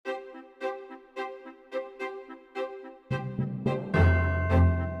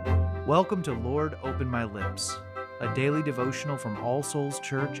Welcome to Lord, Open My Lips, a daily devotional from All Souls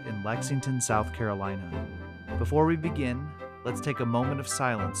Church in Lexington, South Carolina. Before we begin, let's take a moment of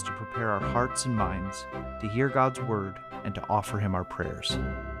silence to prepare our hearts and minds to hear God's Word and to offer Him our prayers.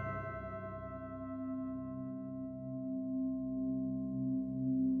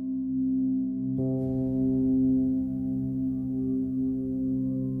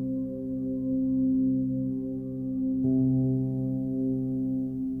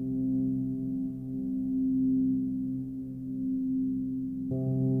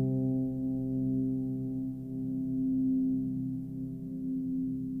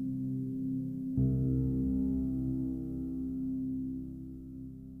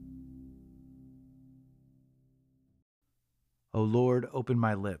 O Lord, open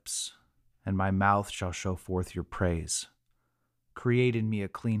my lips, and my mouth shall show forth your praise. Create in me a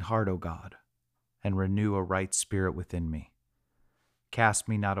clean heart, O God, and renew a right spirit within me. Cast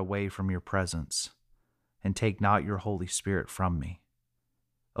me not away from your presence, and take not your Holy Spirit from me.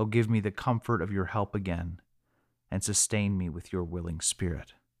 O give me the comfort of your help again, and sustain me with your willing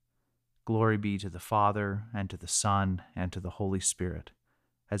spirit. Glory be to the Father, and to the Son, and to the Holy Spirit,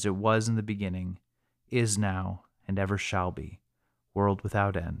 as it was in the beginning, is now, and ever shall be, world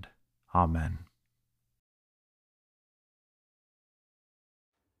without end. Amen.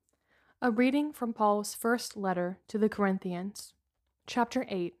 A reading from Paul's first letter to the Corinthians, chapter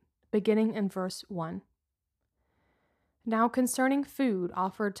 8, beginning in verse 1. Now concerning food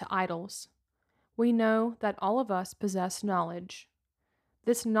offered to idols, we know that all of us possess knowledge.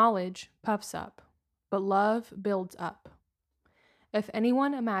 This knowledge puffs up, but love builds up. If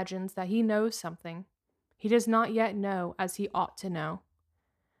anyone imagines that he knows something, he does not yet know as he ought to know.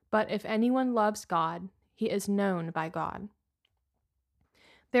 But if anyone loves God, he is known by God.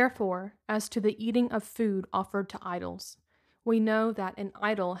 Therefore, as to the eating of food offered to idols, we know that an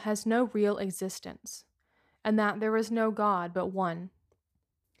idol has no real existence, and that there is no God but one.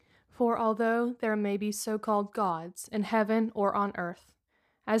 For although there may be so-called gods in heaven or on earth,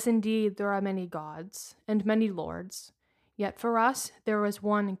 as indeed there are many gods and many lords, yet for us there is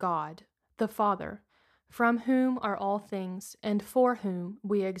one God, the Father, from whom are all things and for whom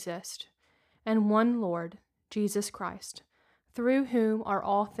we exist, and one Lord, Jesus Christ, through whom are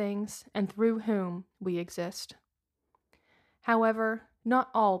all things and through whom we exist. However, not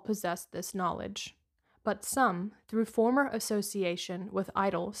all possess this knowledge, but some, through former association with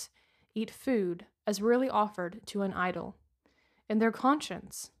idols, eat food as really offered to an idol, and their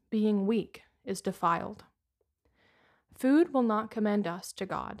conscience, being weak, is defiled. Food will not commend us to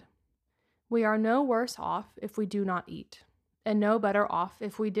God. We are no worse off if we do not eat, and no better off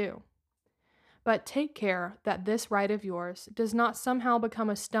if we do. But take care that this right of yours does not somehow become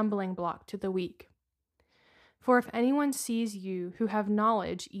a stumbling block to the weak. For if anyone sees you who have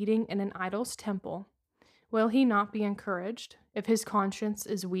knowledge eating in an idol's temple, will he not be encouraged, if his conscience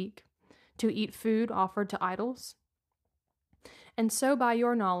is weak, to eat food offered to idols? And so by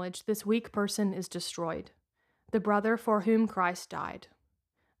your knowledge this weak person is destroyed, the brother for whom Christ died.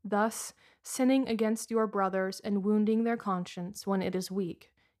 Thus, sinning against your brothers and wounding their conscience when it is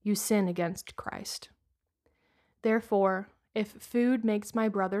weak, you sin against Christ. Therefore, if food makes my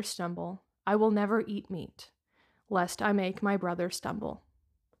brother stumble, I will never eat meat, lest I make my brother stumble.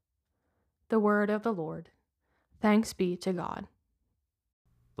 The word of the Lord. Thanks be to God.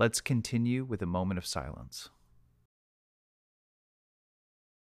 Let's continue with a moment of silence.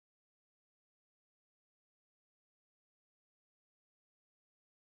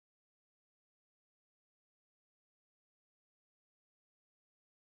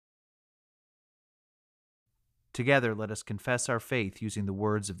 Together, let us confess our faith using the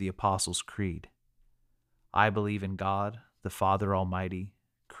words of the Apostles' Creed. I believe in God, the Father Almighty,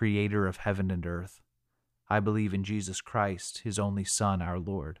 creator of heaven and earth. I believe in Jesus Christ, his only Son, our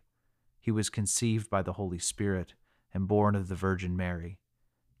Lord. He was conceived by the Holy Spirit and born of the Virgin Mary.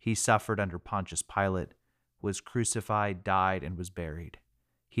 He suffered under Pontius Pilate, was crucified, died, and was buried.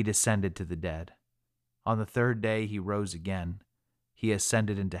 He descended to the dead. On the third day he rose again. He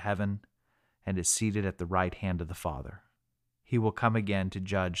ascended into heaven and is seated at the right hand of the Father. He will come again to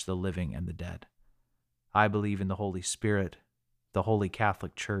judge the living and the dead. I believe in the Holy Spirit, the Holy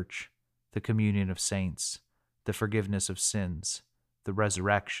Catholic Church, the communion of saints, the forgiveness of sins, the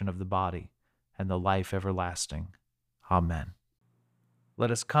resurrection of the body, and the life everlasting. Amen.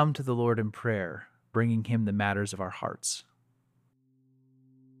 Let us come to the Lord in prayer, bringing him the matters of our hearts.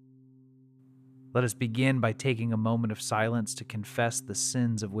 Let us begin by taking a moment of silence to confess the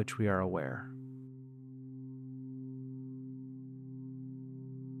sins of which we are aware.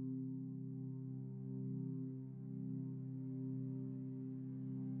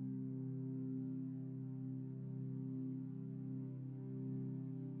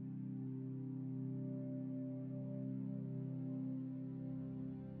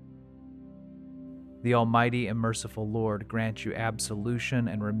 The Almighty and merciful Lord grant you absolution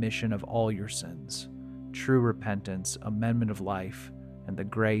and remission of all your sins, true repentance, amendment of life, and the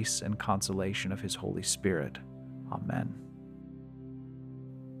grace and consolation of his Holy Spirit. Amen.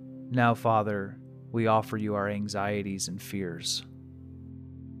 Now, Father, we offer you our anxieties and fears.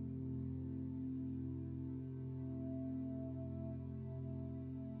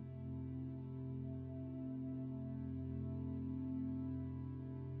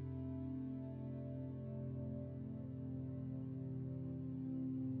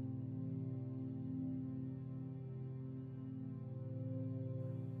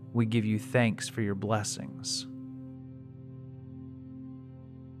 We give you thanks for your blessings.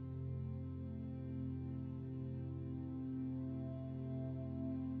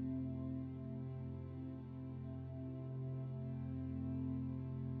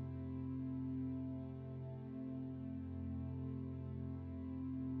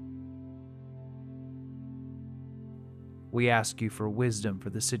 We ask you for wisdom for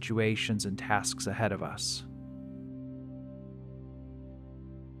the situations and tasks ahead of us.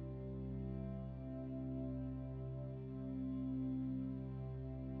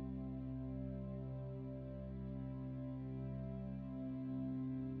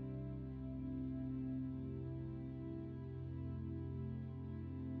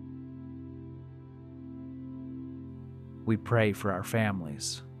 We pray for our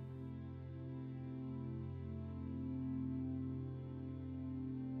families.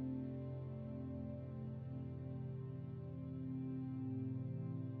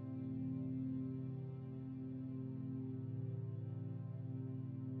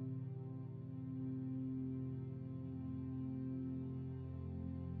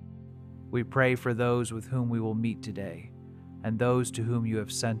 We pray for those with whom we will meet today, and those to whom you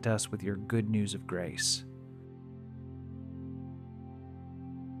have sent us with your good news of grace.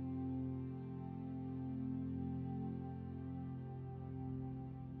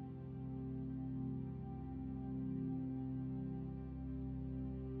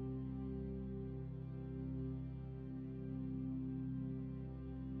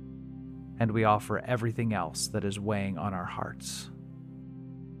 And we offer everything else that is weighing on our hearts.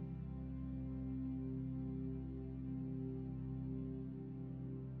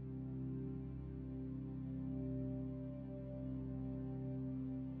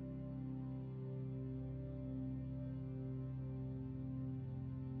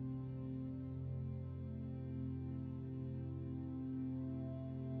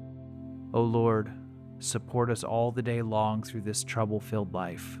 O Lord, support us all the day long through this trouble-filled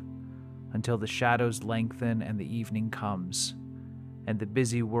life, until the shadows lengthen and the evening comes, and the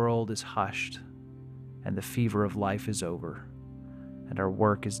busy world is hushed, and the fever of life is over, and our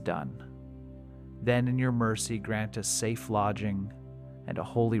work is done. Then in your mercy grant us safe lodging and a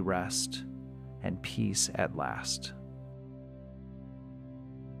holy rest and peace at last.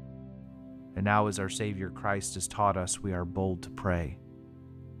 And now, as our Savior Christ has taught us, we are bold to pray.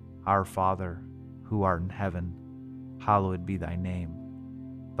 Our Father, who art in heaven, hallowed be thy name.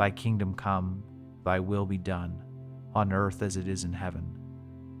 Thy kingdom come, thy will be done, on earth as it is in heaven.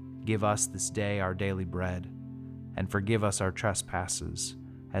 Give us this day our daily bread, and forgive us our trespasses,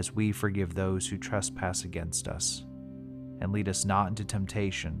 as we forgive those who trespass against us. And lead us not into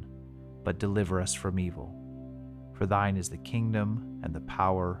temptation, but deliver us from evil. For thine is the kingdom, and the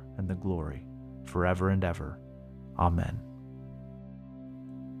power, and the glory, forever and ever. Amen.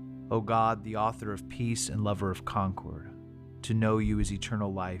 O God, the author of peace and lover of concord, to know you is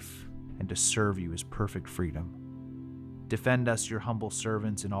eternal life, and to serve you is perfect freedom. Defend us, your humble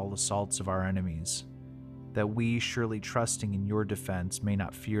servants, in all assaults of our enemies, that we, surely trusting in your defense, may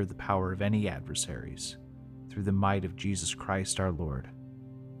not fear the power of any adversaries, through the might of Jesus Christ our Lord.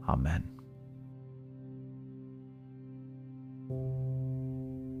 Amen.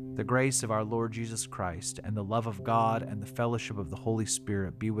 The grace of our Lord Jesus Christ, and the love of God, and the fellowship of the Holy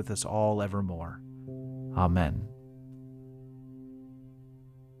Spirit be with us all evermore. Amen.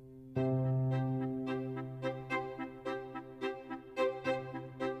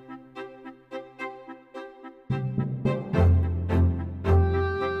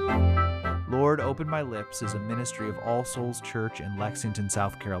 Lord, Open My Lips is a ministry of All Souls Church in Lexington,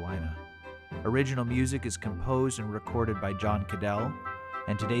 South Carolina. Original music is composed and recorded by John Cadell,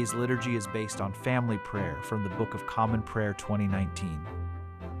 and today's liturgy is based on family prayer from the Book of Common Prayer 2019.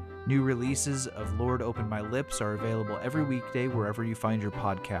 New releases of Lord, Open My Lips are available every weekday wherever you find your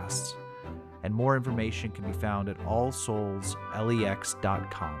podcasts, and more information can be found at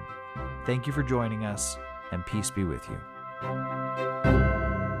allsoulslex.com. Thank you for joining us, and peace be with you.